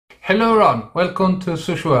Hello everyone, welcome to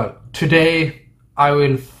Sushi World. Today I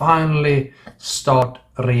will finally start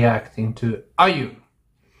reacting to IU.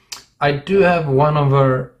 I do have one of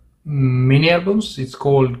her mini albums. It's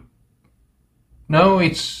called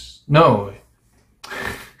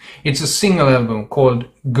it's a single album called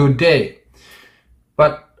Good Day.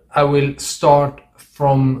 But I will start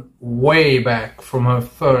from way back from her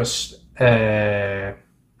first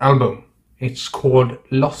album. It's called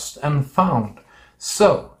Lost and Found.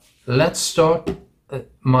 So let's start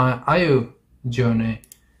my IU journey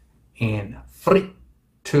in 3,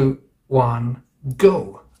 2, 1,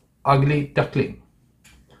 go! Ugly Duckling.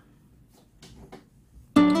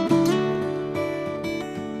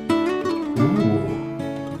 Ooh.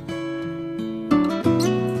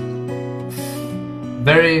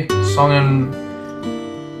 Very song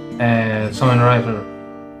and writer.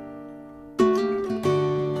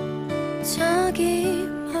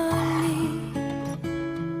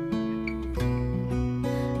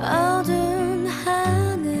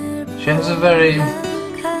 She has a very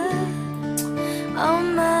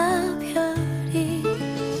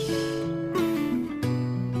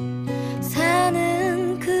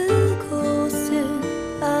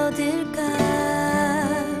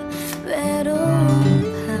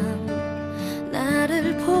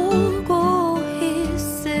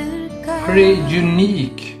pretty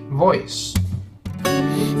unique voice.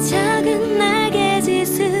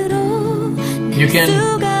 You can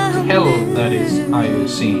tell that is IU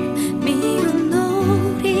singing.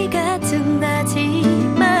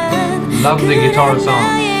 Love the guitar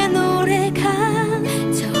sound.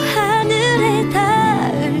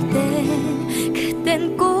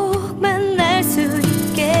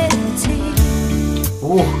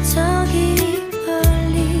 Ooh.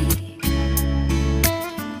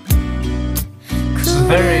 It's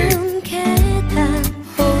very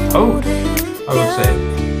old, I would say.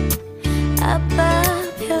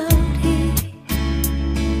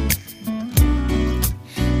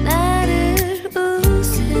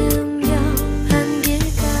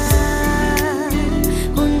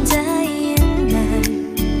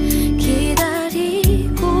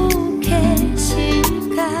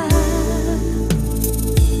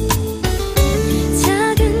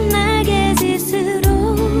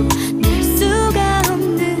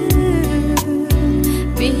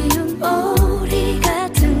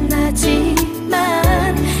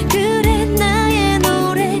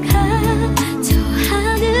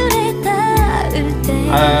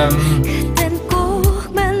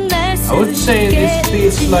 I would say this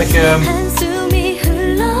feels like an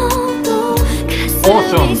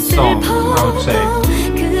autumn song, I would say.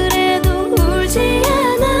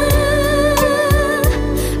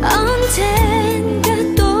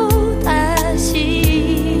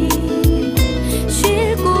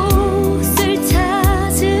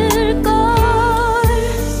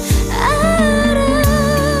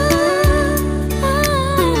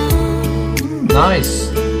 Nice.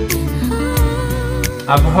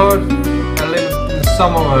 I've heard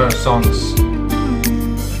some of her songs,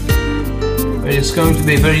 but it's going to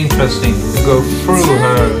be very interesting to go through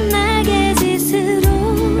her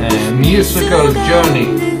musical journey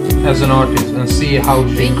as an artist and see how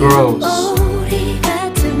she grows.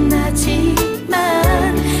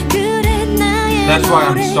 That's why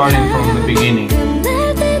I'm starting from the beginning.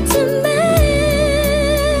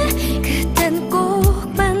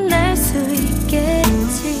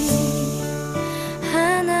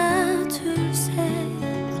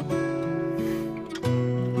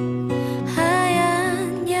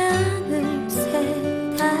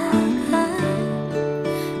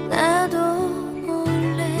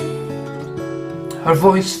 Her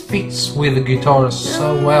voice fits with the guitar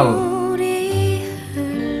so well.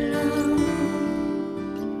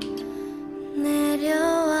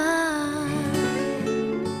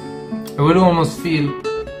 I would almost feel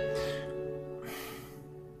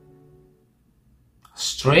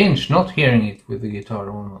strange not hearing it with the guitar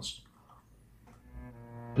almost.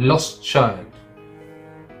 Lost Child.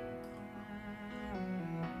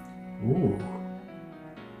 Ooh.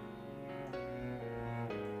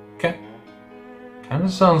 Okay. Kinda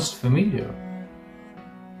sounds familiar.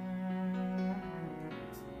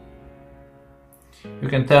 You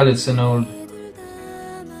can tell it's an old...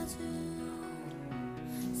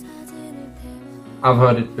 I've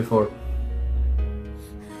heard it before.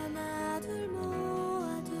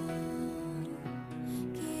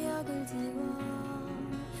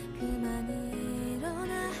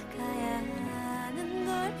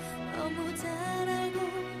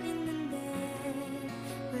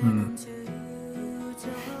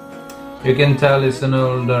 You can tell it's an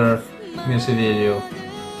older music video.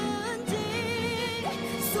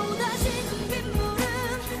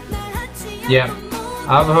 Yeah,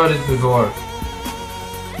 I've heard it before,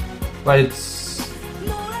 but it's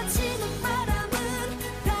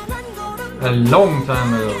a long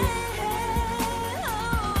time ago.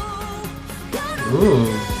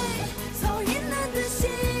 Ooh.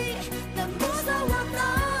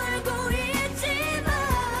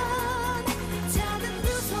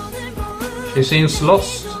 She seems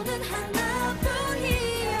lost.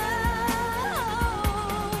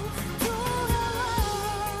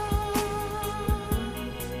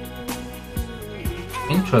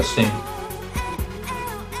 Interesting.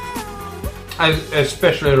 I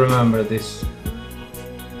especially remember this.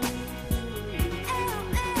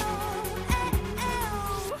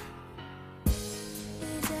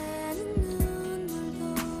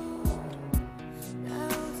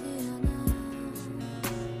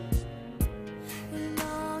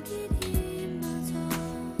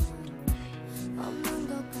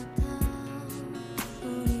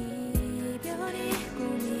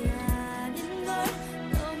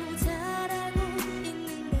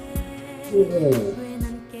 Ooh,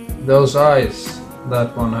 those eyes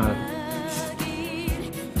that one had.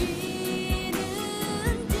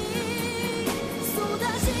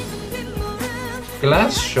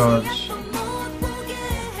 Glass shards.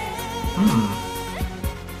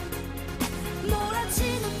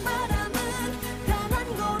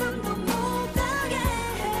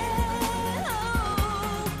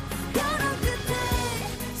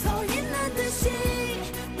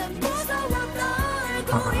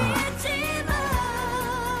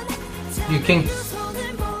 You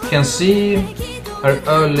can see her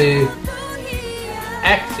early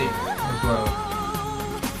acting as well,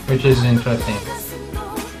 which is interesting.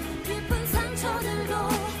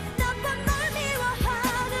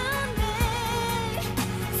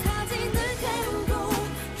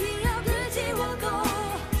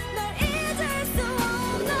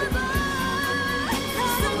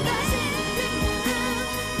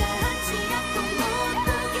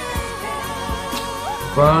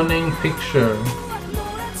 Burning picture.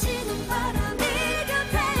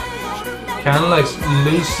 Kind of like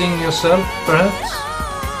losing yourself, perhaps?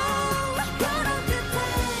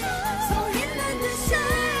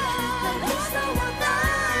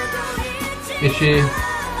 Is she...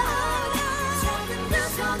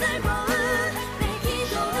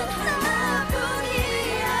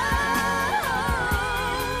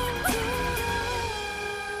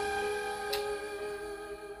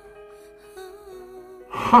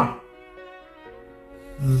 Huh.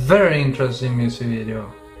 Very interesting music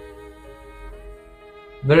video.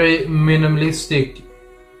 Very minimalistic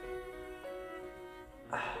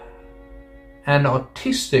and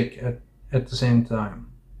artistic at the same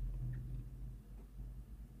time.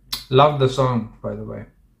 Love the song, by the way.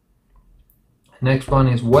 Next one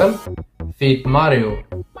is Well feat. Mario.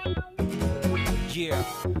 Yeah,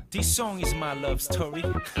 this song is my love story.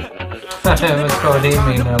 I haven't heard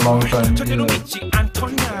him in a long time.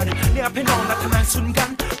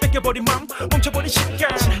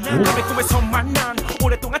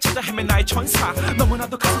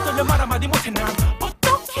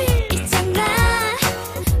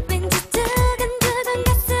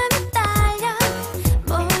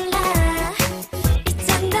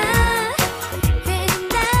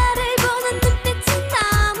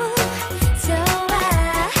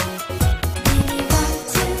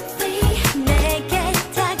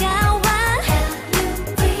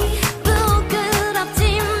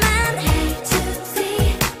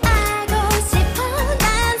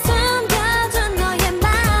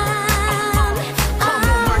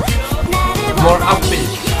 More upbeat.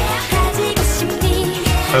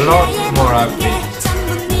 A lot more upbeat.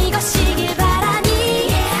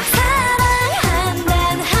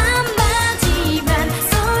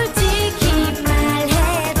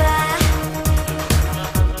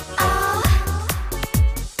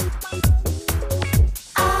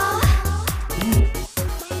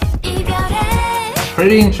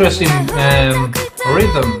 Pretty interesting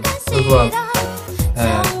rhythm as well.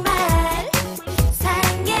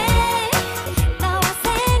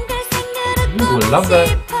 Ooh, love the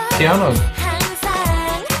piano.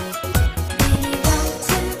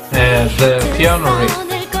 The piano riff.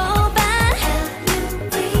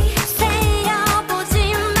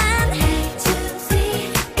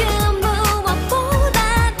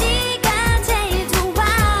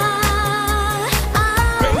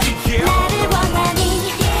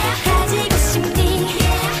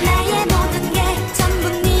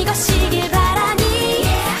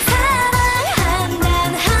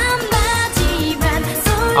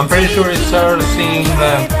 I'm pretty sure it's her singing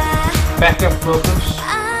the backup vocals.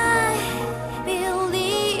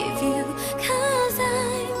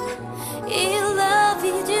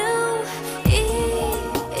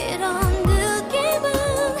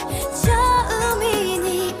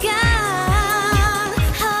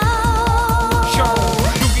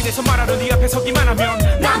 말하는 네 앞에 서기만 하면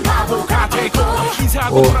난 바보가 되고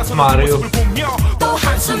인사하고 돌아서 Mario. 모습을 보며 또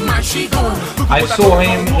한숨만 쉬고 I saw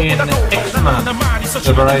him in X-Men,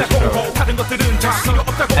 the variety show,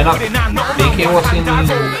 and I think he was in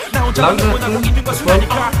London as well.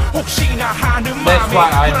 That's why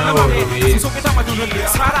I know who he is.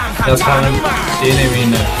 Just haven't seen him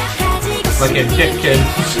in like a jacket.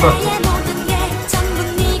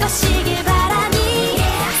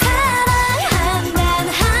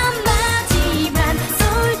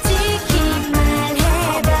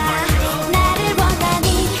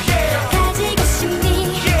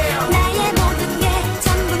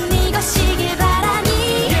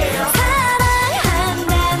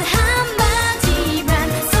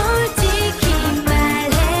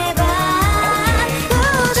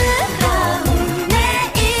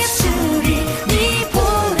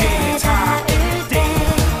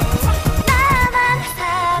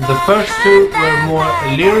 The first two were more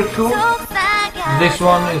lyrical, this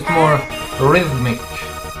one is more rhythmic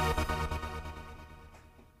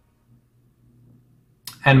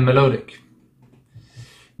and melodic.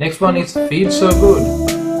 Next one is Feel So Good.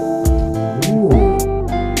 Ooh.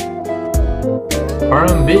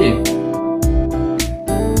 R&B.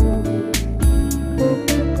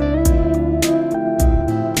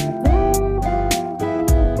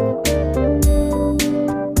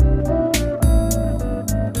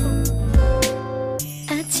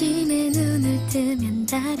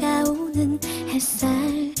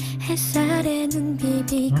 햇살에 눈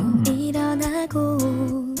비비고 일어나고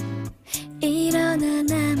일어나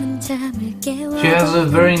남은 잠을 깨워. She has a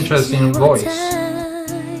very interesting voice.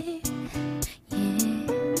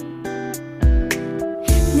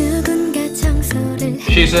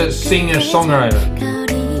 She's a singer-songwriter,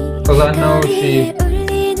 because I know she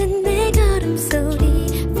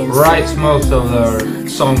writes most of her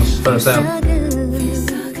songs herself.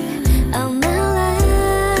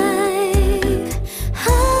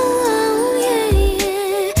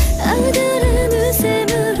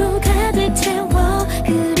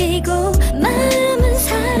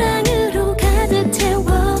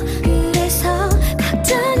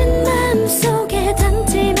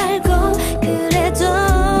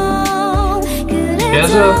 She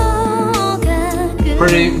has a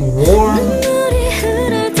pretty warm,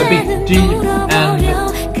 a bit deep and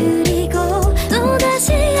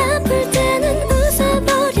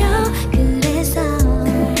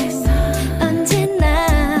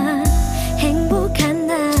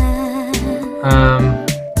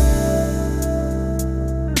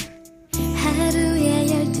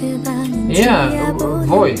yeah,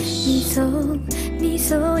 voice.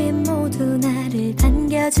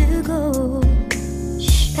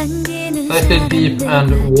 Like a deep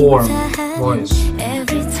and warm voice.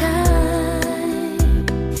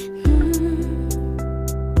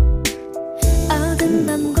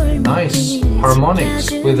 Nice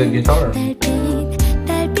harmonics with the guitar.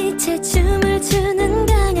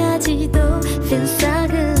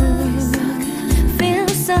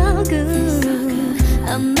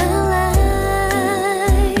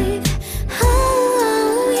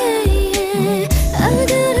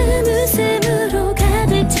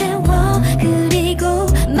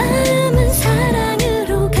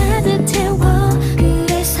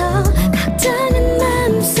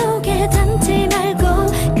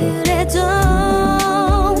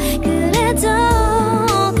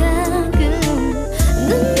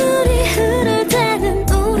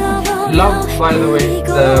 Love, by the way,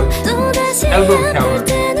 the album cover.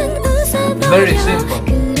 Very simple.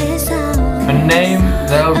 A name,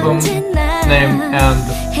 the album name, and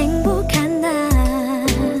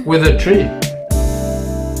with a tree.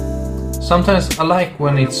 Sometimes I like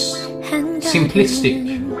when it's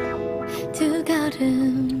simplistic.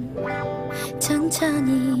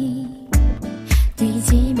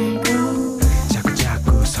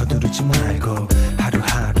 자꾸 서두르지 말고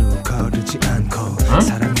하루하루 거르지 않고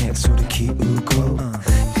사랑의 소리 키우고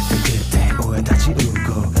그때 오해다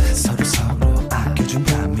지우고 서로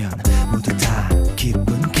아껴준다면 모두 다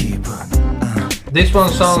기분 This one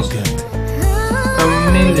sounds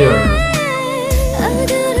familiar.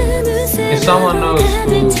 If someone knows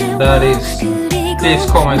who that is, please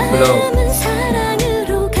comment below.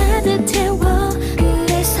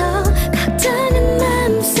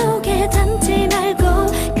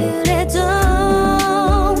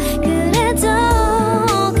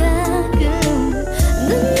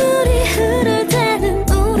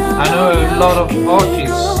 I know a lot of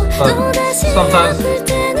artists, but sometimes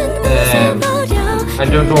I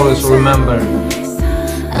don't always remember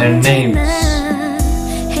their names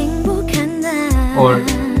or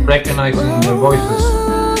recognizing their voices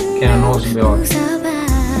can also be hard.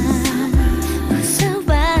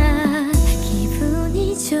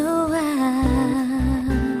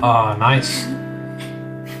 Ah, nice.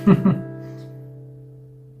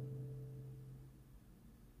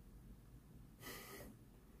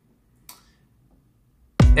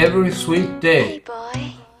 Every sweet Hey day.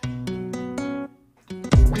 boy,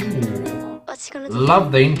 what you gonna do?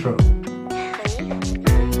 Love the intro.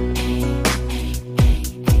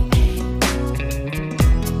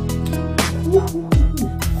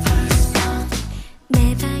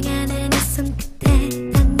 내 방 안에 네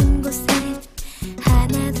손끝에 닿는 곳에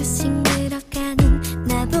하나 둘씩 늘어가는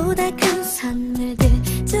나보다 큰 선물들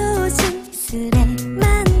조심스레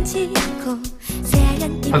만지고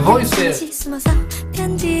새하얀 Her voice 이빨 is- 숨어서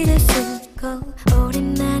편지를 쓰고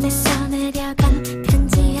오랜만에 내려간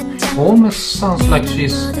편지 한 장. Almost sounds like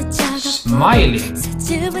she's smiling.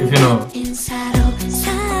 if you know. 인사로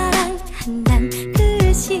사랑한단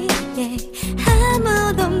글씨에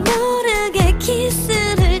아무도 모르게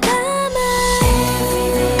키스를 담아.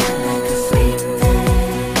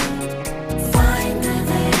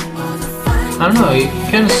 I don't know, it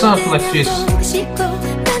kind of sounds like she's 보고 싶고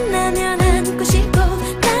만나면 안고 싶고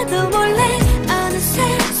나도 몰래 어느새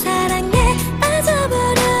사랑에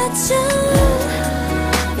빠져버렸죠.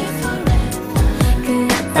 그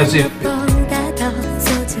As if- 어떤 것보다 더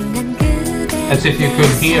소중한 그대 as if you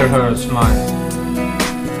could hear her smile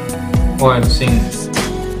while singing.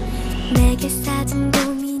 내게 싸준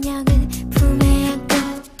곰인형을 품에 안고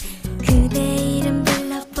그대 이름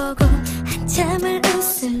불러보고 한참을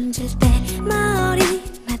웃음 줄 때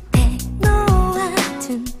머리맡에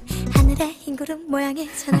놓아둔 하늘의 흰 구름 모양의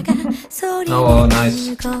전화가 소리를 Oh, nice.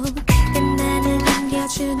 내고 그대만을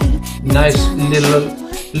반겨주는 Nice little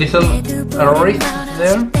riff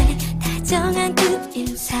there. 다정한 그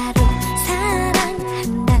인사로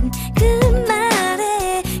사랑한단 그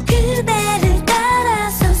말에 그대를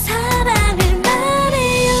따라서 사랑을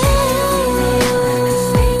말해요.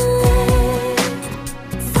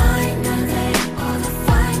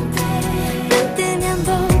 눈 뜨면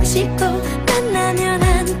보고 싶고 만나면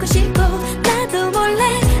안고 싶고 나도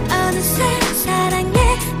몰래 어느새 사랑에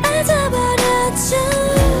빠져버렸죠.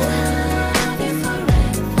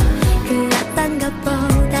 그 어떤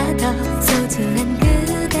것보다 더 소중한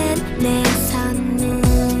그댄 내 선물.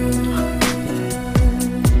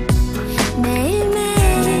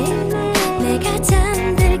 매일매일 내가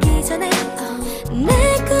잠들기 전에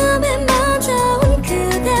내 꿈에 먼저 온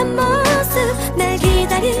그대 모습 날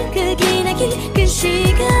기다릴 그 기나긴 그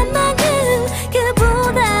시간만큼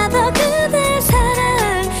그보다 더 그댈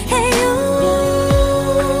사랑해요.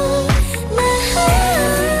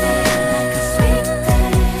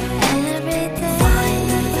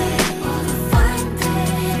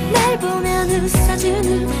 날 보면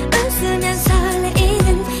웃어주는 웃으면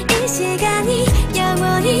설레이는 이 시간이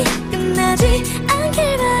영원히 끝나지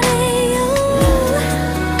않길 바래요.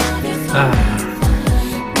 Ah,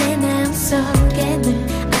 내 마음속에는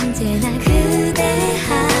언제나 그대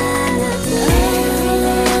하나뿐.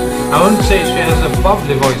 I wouldn't say she has a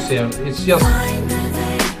bubbly voice here. It's just,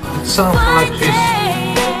 it sounds like she's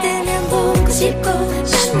뜨면 보고 싶고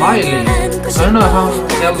smiling. I don't know how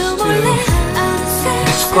else to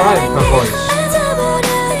describe her voice.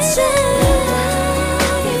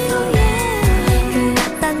 그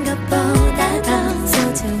어떤 것보다 더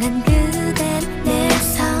소중한 그댄 내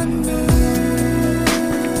선물.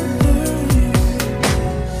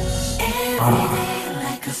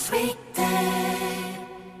 Like a sweet day.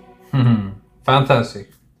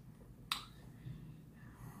 Fantastic.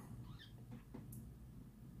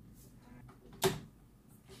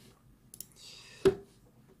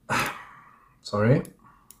 Sorry.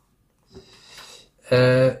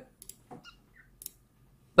 That's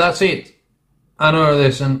it. I know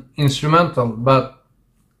there's an instrumental, but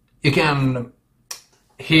you can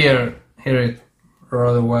hear it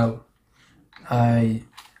rather well. I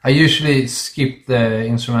usually skip the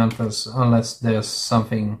instrumentals unless there's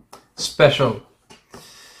something special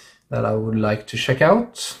that I would like to check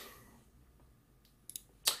out.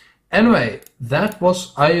 Anyway, that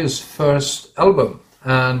was IU's first album,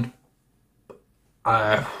 and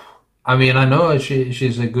I mean, I know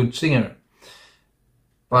she's a good singer,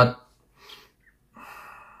 but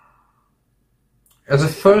as a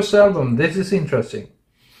first album, this is interesting.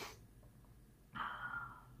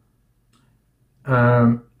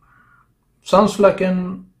 Sounds like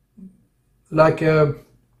a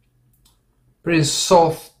pretty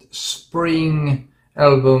soft spring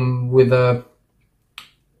album with a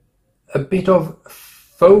bit of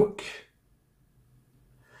folk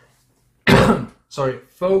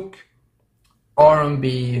folk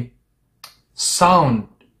R&B sound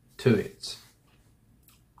to it.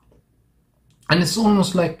 And it's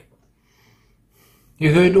almost like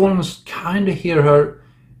you could almost kind of hear her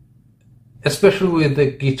especially with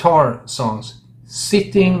the guitar songs,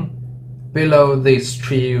 sitting below this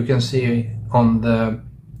tree you can see on the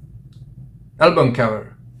album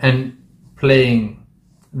cover and playing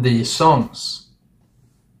these songs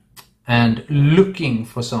and looking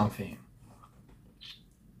for something,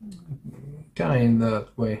 kind of in that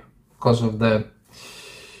way, because of the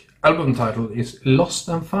album title is Lost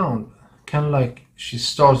and Found. Kind of like she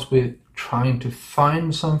starts with trying to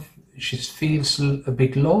find something. She feels a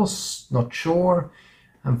bit lost, not sure,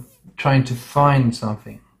 and trying to find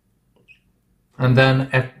something. And then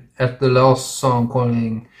at the last song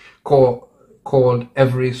called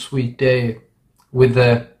Every Sweet Day, with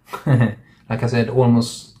the like I said,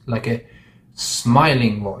 almost like a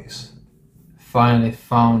smiling voice, finally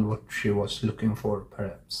found what she was looking for,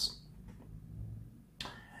 perhaps.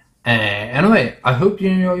 Anyway, I hope you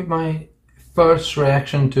enjoyed my first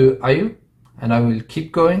reaction to IU, and I will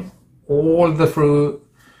keep going all the through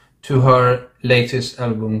to her latest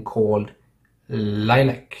album called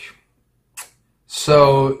Lilac.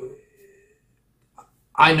 So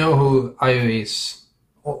I know who IU is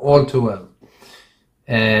all too well.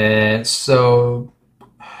 So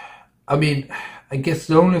I mean, I guess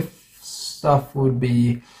the only stuff would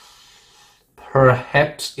be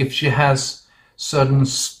perhaps if she has certain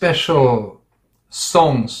special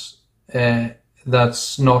songs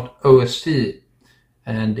that's not OST,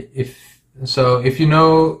 and if you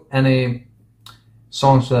know any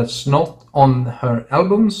songs that's not on her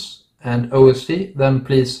albums and OST, then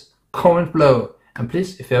please comment below, and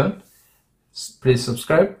please, if you haven't, please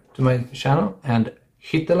subscribe to my channel and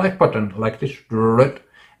hit the like button like this,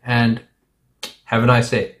 and have a nice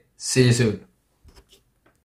day. See you soon.